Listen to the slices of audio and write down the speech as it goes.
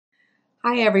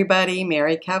Hi everybody,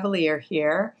 Mary Cavalier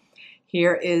here.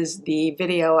 Here is the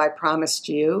video I promised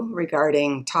you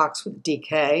regarding talks with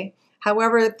DK.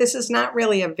 However, this is not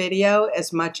really a video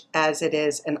as much as it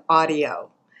is an audio.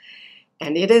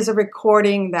 And it is a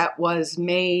recording that was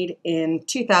made in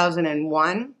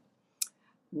 2001,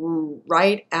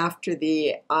 right after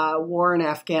the war in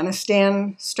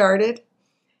Afghanistan started.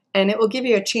 And it will give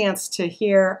you a chance to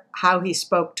hear how he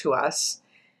spoke to us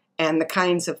and the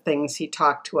kinds of things he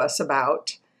talked to us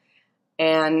about.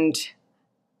 And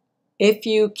if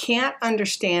you can't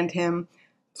understand him,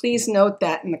 please note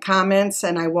that in the comments,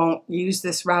 and I won't use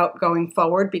this route going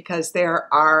forward because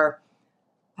there are,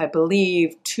 I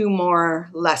believe, 2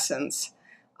 more lessons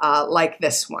like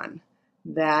this one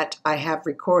that I have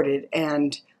recorded,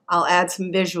 and I'll add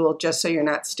some visual just so you're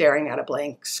not staring at a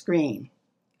blank screen.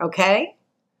 Okay?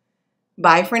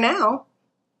 Bye for now.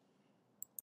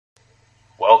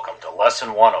 Welcome to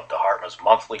Lesson 1 of Dharma's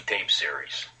monthly tape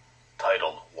series,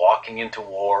 titled Walking into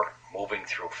War, Moving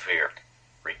Through Fear,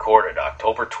 recorded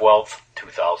October 12th,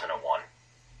 2001.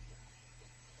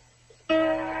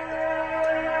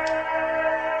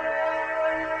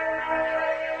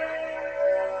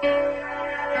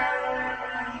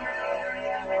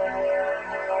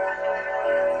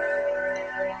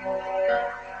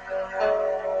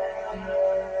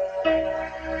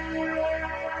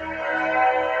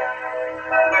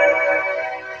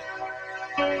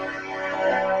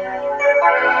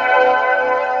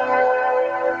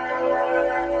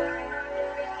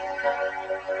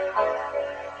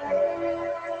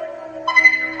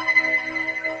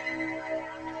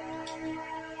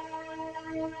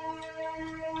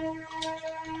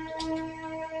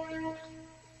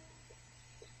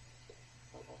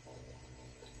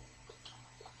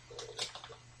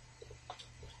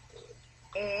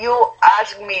 You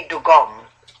asked me to come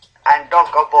and talk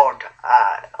about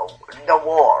the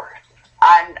war,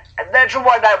 and that's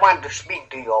what I want to speak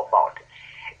to you about,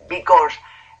 because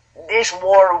this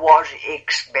war was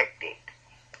expected.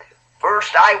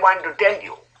 First, I want to tell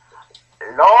you,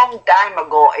 long time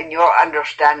ago in your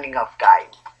understanding of time,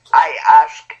 I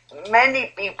asked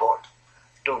many people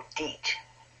to teach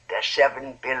the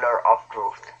 7 pillars of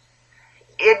truth.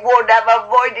 It would have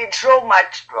avoided so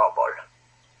much trouble.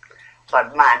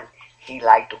 But man, he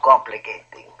liked to complicate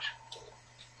things.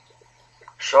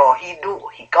 So he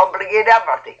complicate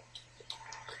everything.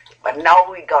 But now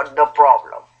we got the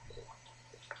problem.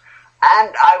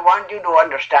 And I want you to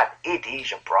understand, it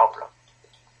is a problem.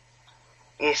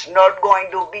 It's not going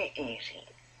to be easy.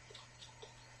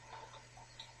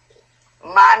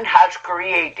 Man has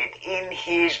created in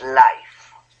his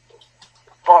life,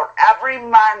 for every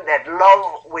man that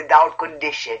love without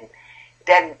condition,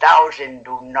 10,000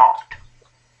 do not.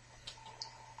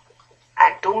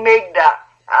 And to make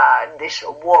this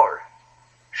war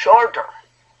shorter,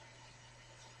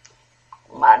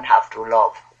 man have to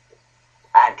love.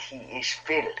 And he is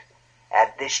filled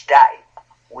at this time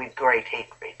with great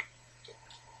hatred.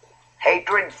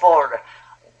 Hatred for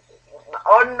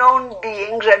unknown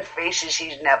beings and faces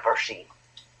he's never seen.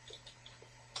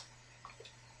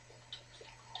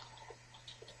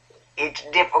 It's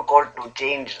difficult to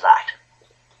change that.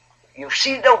 You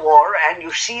see the war and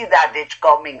you see that it's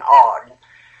coming on,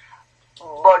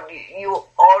 but you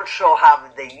also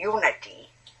have the unity.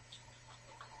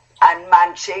 And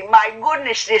man say, my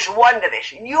goodness, this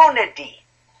wondrous unity.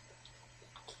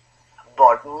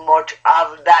 But much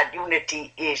of that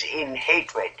unity is in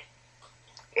hatred.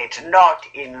 It's not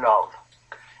in love.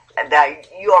 And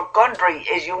your country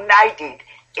is united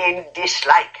in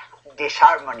dislike,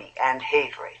 disharmony, and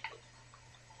hatred.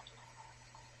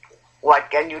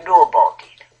 What can you do about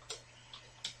it?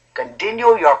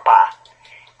 Continue your path.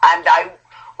 And I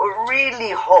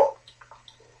really hope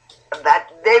that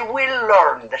they will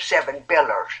learn the 7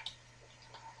 pillars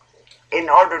in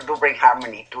order to bring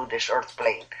harmony to this earth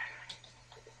plane.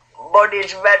 But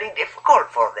it's very difficult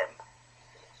for them.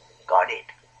 Got it?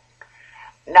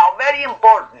 Now, very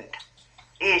important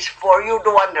is for you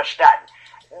to understand,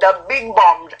 the big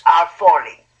bombs are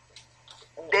falling.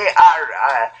 They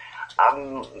are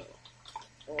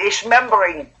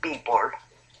dismembering people.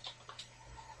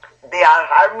 They are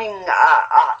harming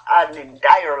an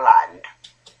entire land.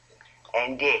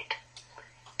 And yet,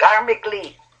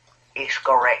 karmically, is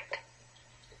correct.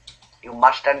 You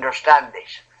must understand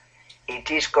this.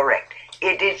 It is correct.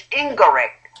 It is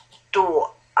incorrect to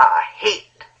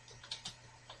hate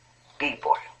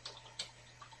people.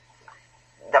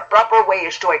 The proper way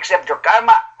is to accept your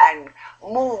karma and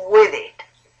move with it,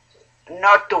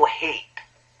 not to hate.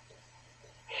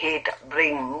 Hate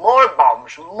brings more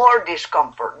bombs, more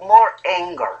discomfort, more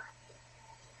anger.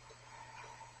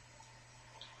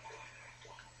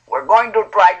 going to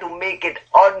try to make it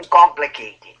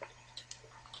uncomplicated.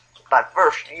 But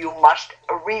first you must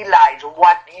realize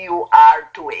what you are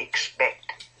to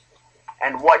expect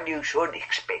and what you should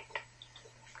expect,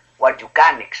 what you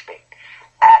can expect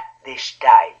at this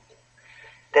time.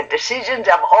 The decisions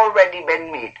have already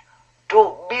been made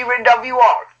to be rid of you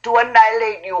all, to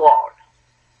annihilate you all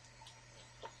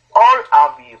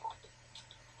of you.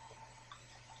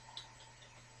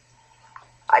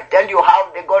 I tell you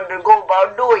how they're going to go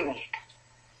about doing it.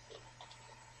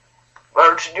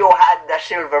 First you had the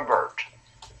silver bird,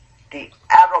 the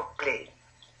aeroplane.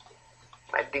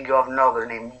 I think you have another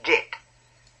name, jet.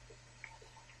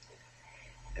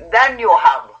 Then you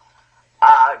have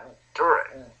a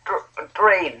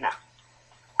train.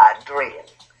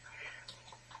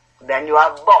 Then you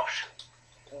have bus.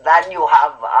 Then you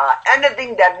have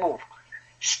anything that moves.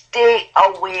 Stay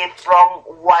away from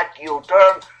what you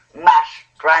term mass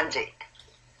transit.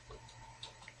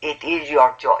 It is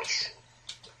your choice,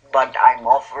 but I'm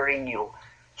offering you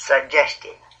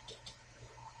suggestion.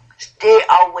 Stay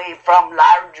away from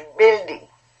large building.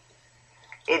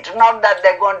 It's not that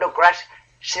they're going to crash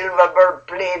Silverbird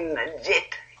plane jet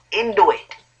into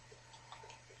it,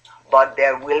 but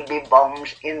there will be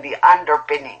bombs in the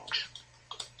underpinnings.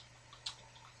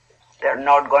 They're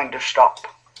not going to stop.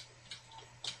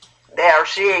 They are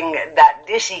saying that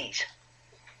disease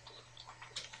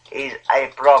is a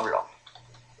problem.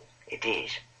 It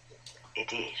is.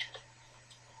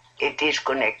 It is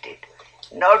connected.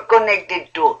 Not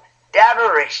connected to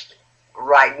terrorists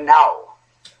right now.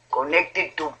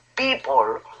 Connected to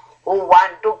people who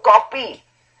want to copy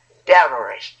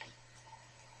terrorists.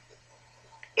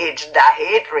 It's the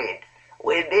hatred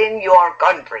within your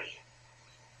country,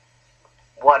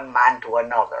 one man to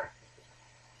another,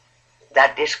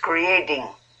 that is creating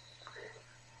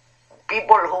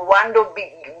people who want to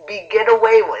get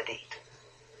away with it.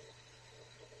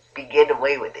 Get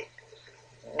away with it.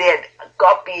 They're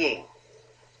copying,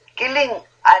 killing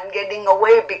and getting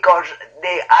away because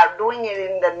they are doing it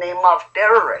in the name of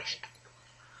terrorists.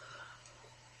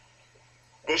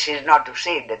 This is not to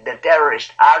say that the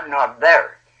terrorists are not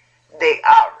there. They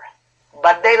are.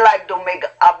 But they like to make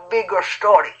a bigger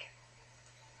story.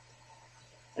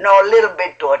 No, a little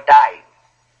bit to a time.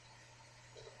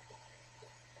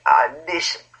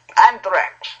 This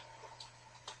anthrax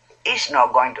is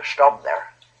not going to stop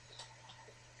there.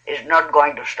 It's not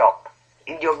going to stop.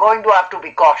 You're going to have to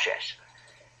be cautious.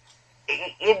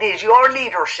 It is your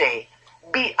leaders say,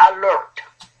 be alert.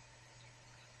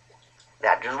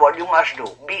 That is what you must do.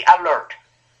 Be alert.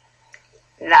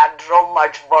 Not so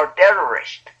much for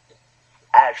terrorists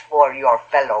as for your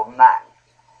fellow man.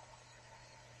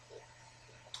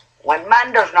 When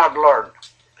man does not learn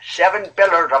 7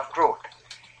 pillars of truth,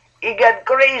 he gets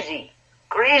crazy.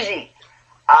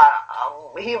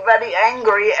 He's very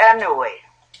angry anyway.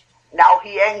 Now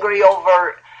he angry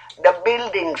over the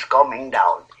buildings coming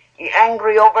down. He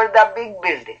angry over the big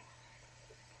building.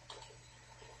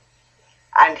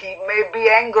 And he may be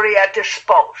angry at his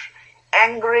spouse,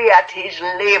 angry at his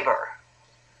labor.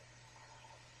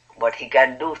 But he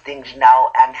can do things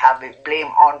now and have it blame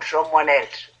on someone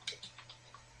else.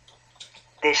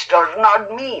 This does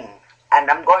not mean,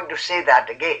 and I'm going to say that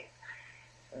again,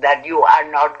 that you are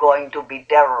not going to be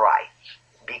terrorized,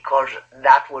 because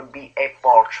that would be a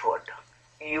falsehood.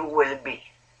 You will be.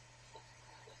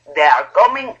 They are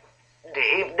coming,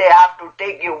 if they have to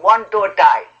take you one to a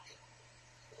time,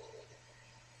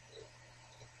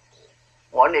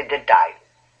 one at a time,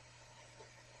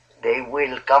 they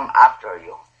will come after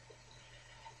you.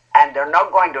 And they're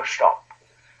not going to stop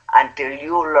until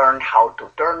you learn how to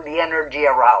turn the energy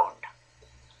around.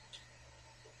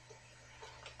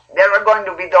 There are going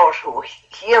to be those who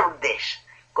hear this,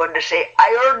 going to say,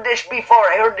 I heard this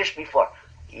before.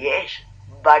 Yes,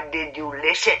 but did you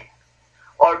listen?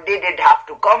 Or did it have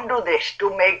to come to this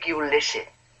to make you listen?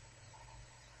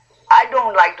 I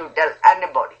don't like to tell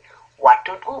anybody what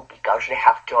to do because they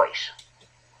have choice.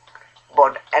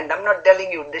 And I'm not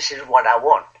telling you this is what I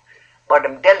want, but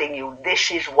I'm telling you this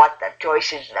is what the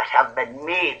choices that have been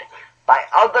made by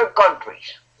other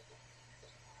countries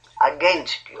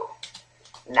against you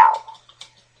now.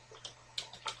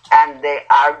 And they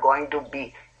are going to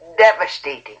be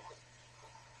devastating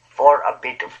for a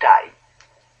bit of time.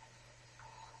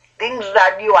 Things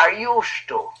that you are used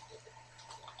to,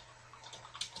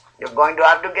 you're going to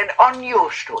have to get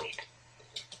unused to it.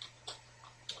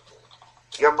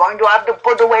 You're going to have to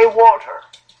put away water,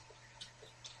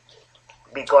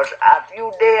 because a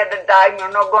few days at a time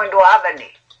you're not going to have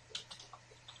any.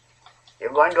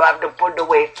 You're going to have to put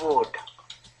away food.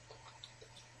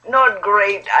 not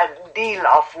great a deal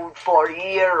of food for a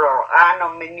year or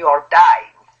annum in your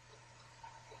time,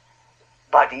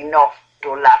 but enough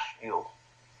to last you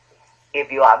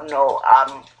if you have no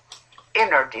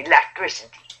energy,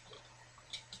 electricity.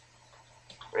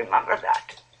 Remember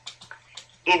that.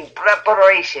 In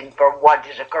preparation for what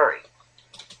is occurring.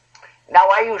 Now,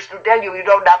 I used to tell you, you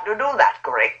don't have to do that,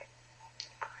 correct?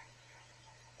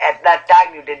 At that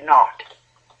time, you did not.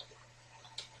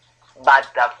 But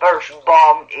the first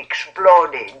bomb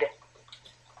exploded,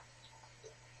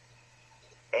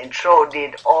 and so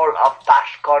did all of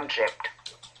past concept.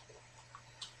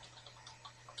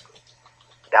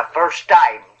 The first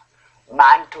time,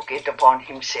 man took it upon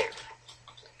himself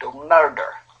to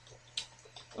murder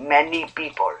many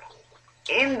people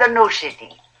in the new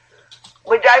city,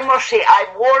 which I must say I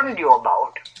warned you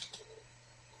about.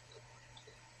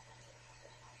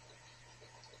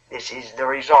 This is the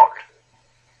result.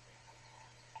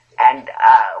 And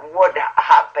what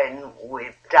happened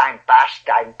with time passed,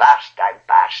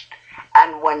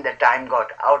 and when the time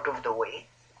got out of the way,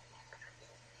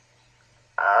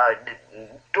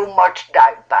 too much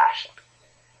time passed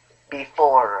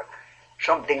before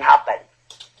something happened.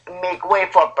 Make way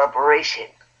for preparation.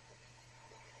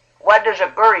 What is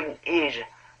occurring is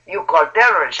you call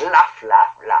terrorists laugh,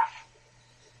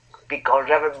 because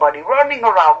everybody running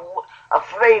around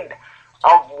afraid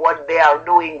of what they are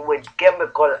doing with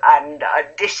chemical and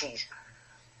disease,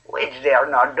 which they are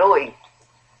not doing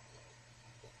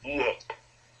yet.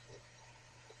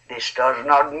 This does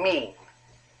not mean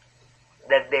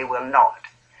that they will not.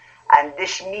 And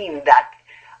this means that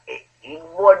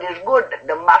what is good,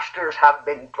 the masters have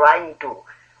been trying to,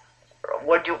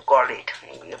 what do you call it,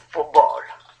 football,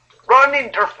 run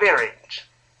interference.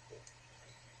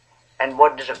 And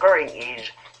what is occurring is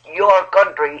your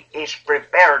country is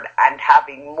prepared and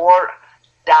having more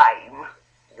time,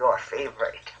 your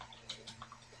favorite,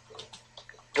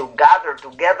 to gather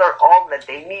together all that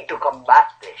they need to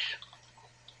combat this.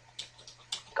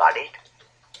 Got it?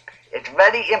 It's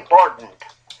very important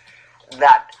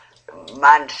that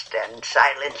man stands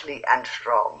silently and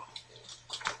strong,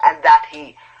 and that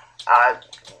he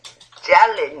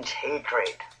challenge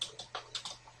hatred.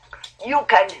 You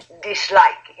can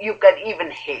dislike, you can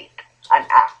even hate an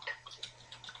act,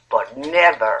 but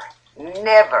never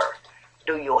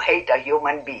do you hate a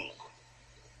human being.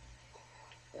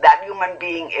 That human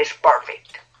being is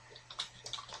perfect,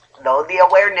 though the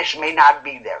awareness may not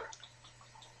be there.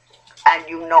 And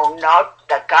you know not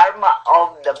the karma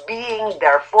of the being,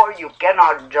 therefore you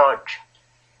cannot judge.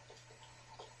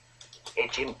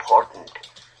 It's important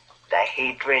the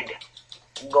hatred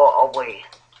go away.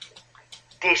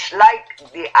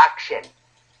 Dislike the action.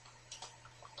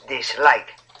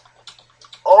 Dislike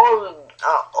all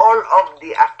of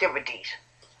the activities.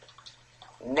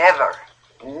 Never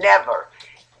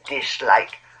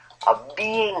dislike a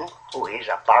being who is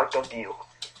a part of you.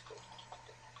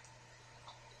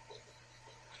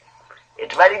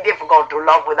 It's very difficult to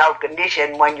love without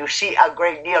condition when you see a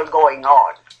great deal going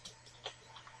on.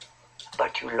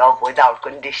 But you love without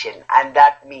condition, and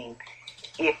that means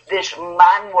if this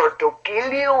man were to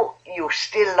kill you, you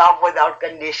still love without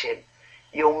condition.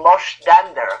 You must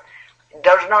stand there. It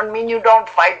does not mean you don't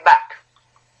fight back,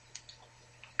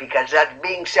 because that's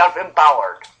being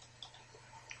self-empowered.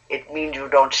 It means you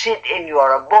don't sit in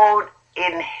your abode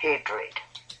in hatred.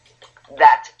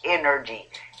 That's energy.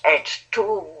 It's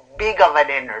too big of an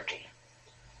energy.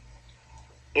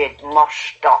 It must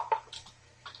stop.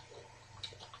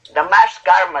 The mass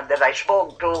karma that I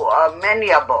spoke to many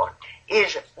about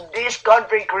is this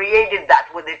country created that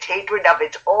with its hatred of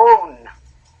its own.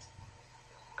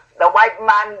 The white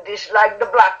man disliked the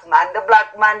black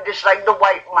man disliked the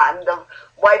white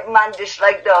man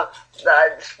disliked the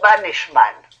Spanish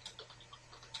man.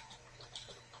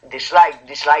 Dislike.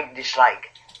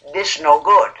 This no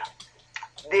good.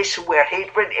 This where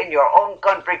hatred in your own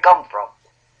country come from.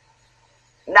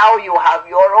 Now you have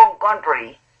your own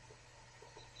country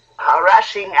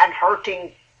harassing and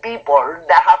hurting people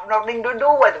that have nothing to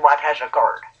do with what has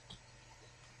occurred.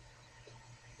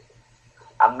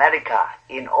 America,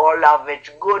 in all of its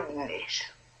goodness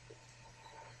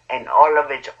and all of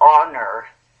its honor,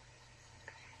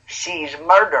 sees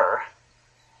murder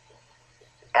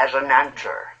as an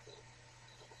answer.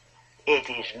 It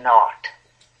is not.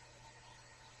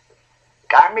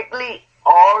 Karmically,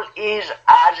 all is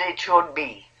as it should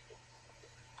be.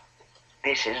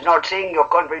 This is not saying your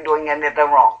country doing anything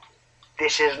wrong.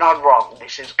 This is not wrong.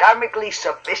 This is karmically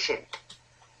sufficient.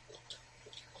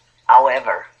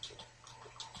 However,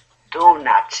 do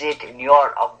not sit in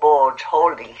your abodes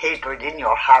holding hatred in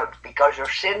your heart, because you're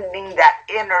sending that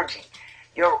energy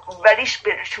You're very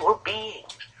spiritual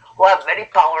beings who have very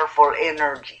powerful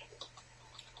energy.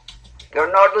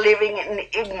 You're not living in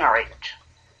ignorance.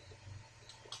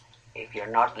 If you're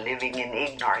not living in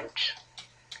ignorance,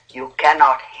 you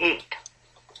cannot hate.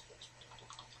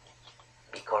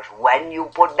 Because when you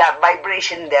put that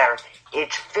vibration there,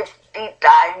 it's 50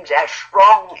 times as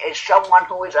strong as someone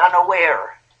who is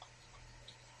unaware.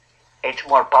 It's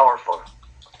more powerful.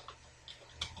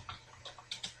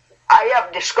 I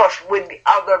have discussed with the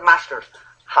other masters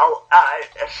how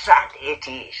sad it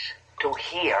is to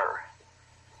hear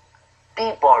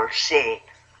people say,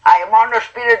 I am on a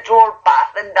spiritual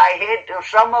path and I hate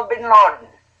Osama bin Laden.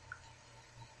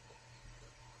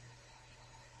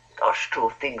 Those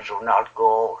two things do not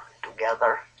go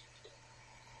together.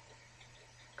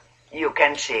 You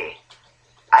can say,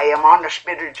 I am on a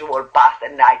spiritual path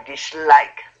and I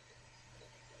dislike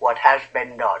what has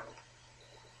been done.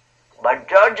 But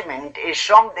judgment is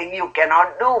something you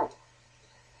cannot do.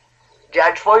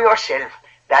 Judge for yourself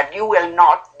that you will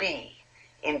not be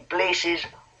in places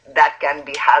that can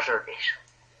be hazardous.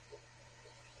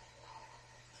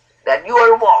 That you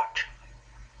will watch.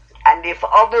 And if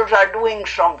others are doing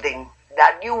something,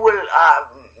 that you will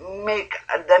make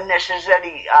the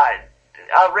necessary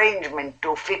arrangement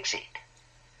to fix it.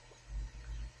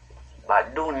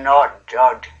 But do not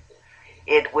judge.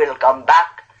 It will come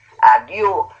back at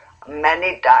you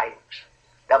many times.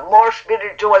 The more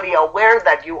spiritually aware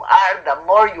that you are, the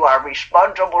more you are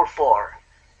responsible for.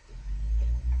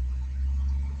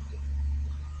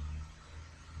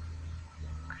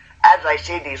 As I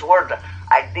say these words,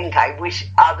 I think I wish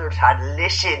others had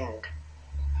listened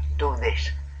to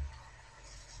this.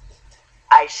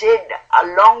 I said a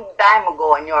long time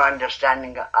ago, in your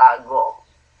understanding ago,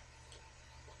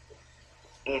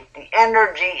 if the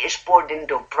energy is put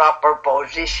into proper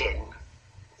position,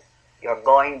 you're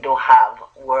going to have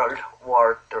World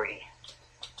War III.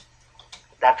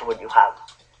 That's what you have.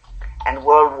 And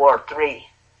World War III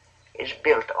is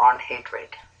built on hatred.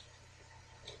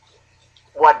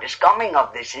 What is coming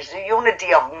of this is the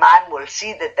unity of man will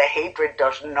see that the hatred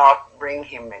does not bring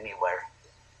him anywhere.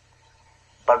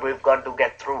 But we've got to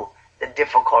get through the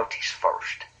difficulties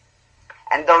first.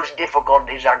 And those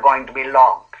difficulties are going to be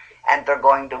long. And they're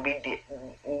going to be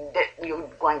you're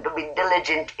going to be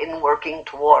diligent in working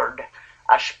toward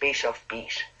a space of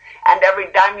peace. And every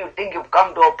time you think you've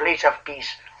come to a place of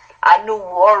peace, a new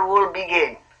war will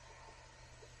begin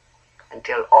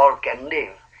until all can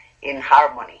live in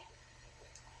harmony.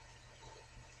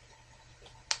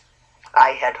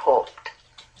 I had hoped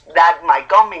that my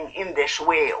coming in this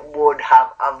way would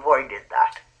have avoided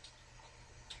that.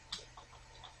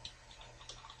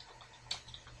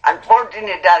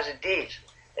 Unfortunate as it is,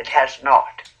 it has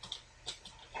not.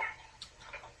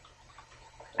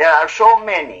 There are so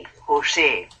many who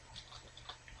say,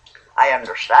 I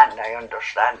understand.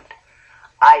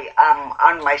 I am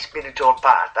on my spiritual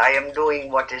path. I am doing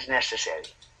what is necessary.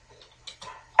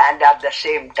 And at the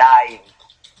same time,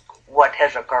 what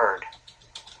has occurred?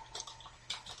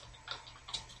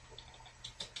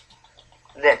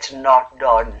 That's not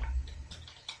done.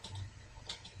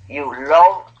 You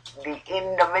love the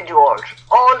individuals,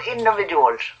 all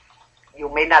individuals. You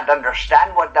may not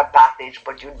understand what the path is,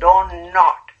 but you do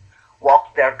not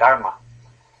walk their karma.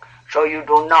 So you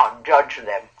do not judge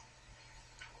them.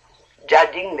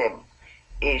 Judging them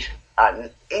is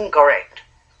incorrect.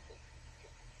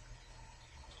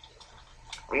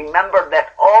 Remember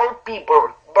that all people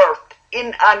birthed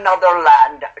in another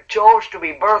land chose to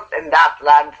be birthed in that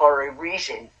land for a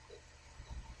reason.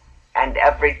 And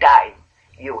every time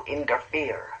you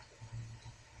interfere,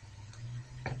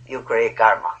 you create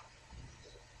karma.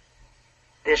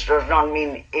 This does not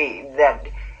mean that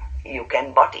you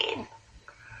can butt in.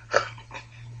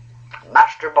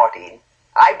 Master bought in.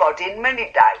 I bought in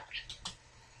many times.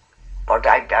 But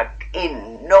I bought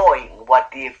in knowing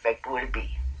what the effect will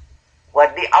be,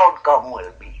 what the outcome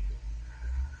will be.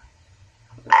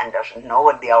 Man doesn't know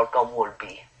what the outcome will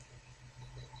be.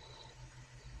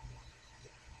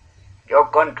 Your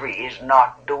country is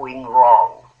not doing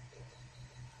wrong.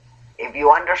 If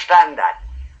you understand that,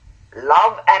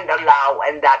 love and allow,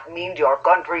 and that means your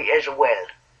country as well.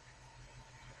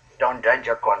 Don't judge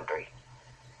your country.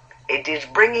 It is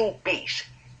bringing peace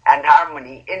and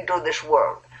harmony into this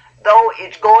world, though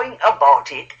it's going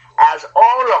about it as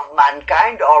all of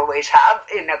mankind always have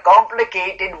in a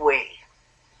complicated way.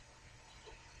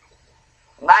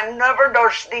 Man never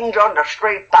does things on the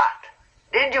straight path.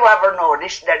 Did you ever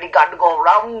notice that he got to go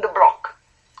round the block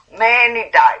many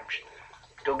times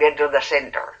to get to the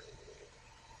center?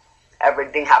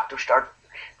 Everything have to start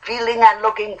feeling and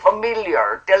looking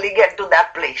familiar till he get to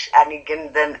that place and he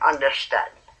can then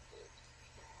understand.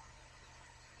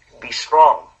 Be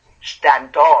strong,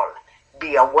 stand tall,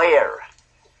 be aware,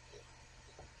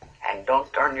 and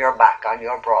don't turn your back on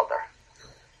your brother.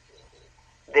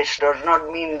 This does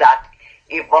not mean that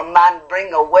if a man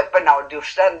bring a weapon out, you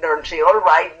stand there and say, all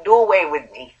right, do away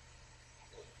with me.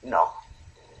 No.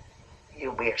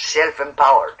 You be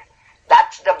self-empowered.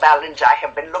 That's the balance I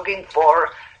have been looking for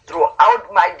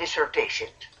throughout my dissertation.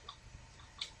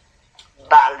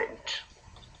 Balance.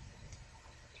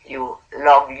 You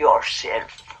love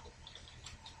yourself.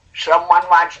 Someone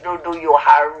wants to do you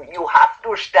harm, you have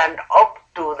to stand up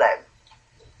to them.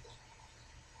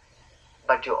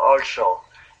 But you also,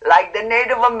 like the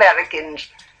Native Americans,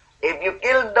 if you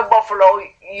kill the buffalo,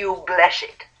 you bless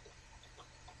it.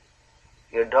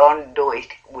 You don't do it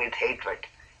with hatred.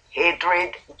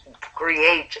 Hatred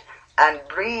creates and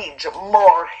breeds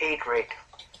more hatred.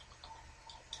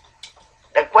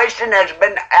 The question has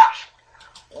been asked,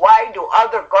 why do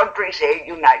other countries hate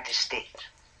United States?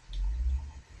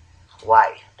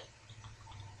 Why?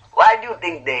 Why do you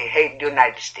think they hate the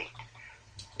United States?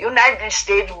 United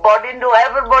States bought into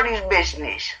everybody's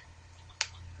business.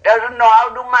 Doesn't know how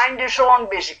to mind its own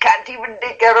business. Can't even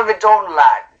take care of its own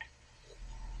land.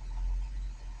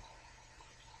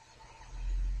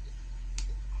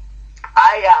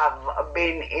 I have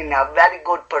been in a very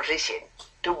good position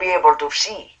to be able to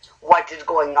see what is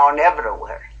going on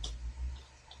everywhere.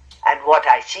 And what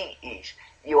I see is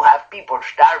you have people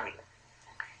starving.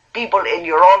 People in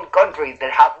your own country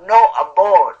that have no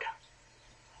abode,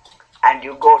 and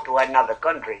you go to another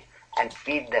country and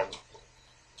feed them.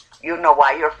 You know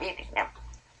why you're feeding them?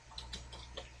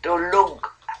 To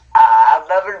look, have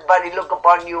everybody look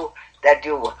upon you that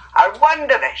you are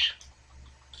wondrous.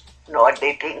 Know what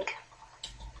they think?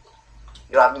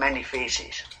 You have many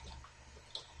faces.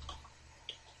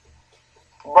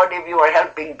 But if you were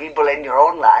helping people in your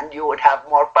own land, you would have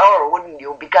more power, wouldn't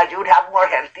you? Because you would have more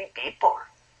healthy people.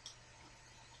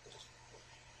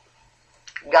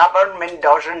 Government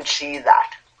doesn't see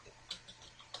that.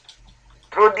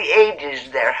 Through the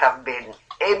ages there have been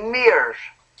emirs,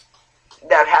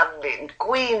 there have been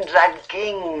queens and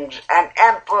kings and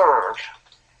emperors.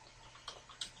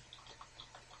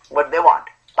 What they want?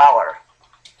 Power.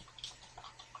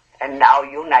 And now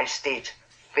United States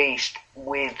faced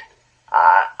with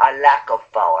a lack of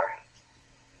power.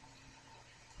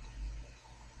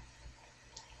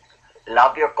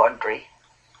 Love your country.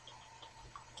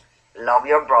 Love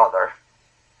your brother.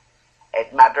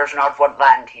 It matters not what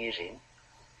land he is in.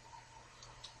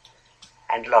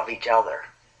 And love each other.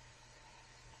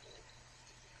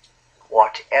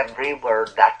 Watch every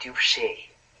word that you say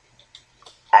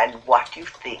and what you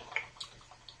think.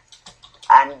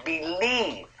 And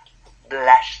believe,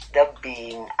 bless the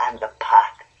being and the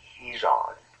path he's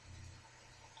on.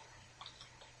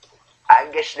 I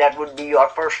guess that would be your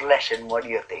first lesson. What do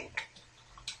you think?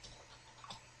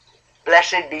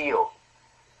 Blessed be you.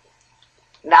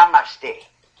 Namaste.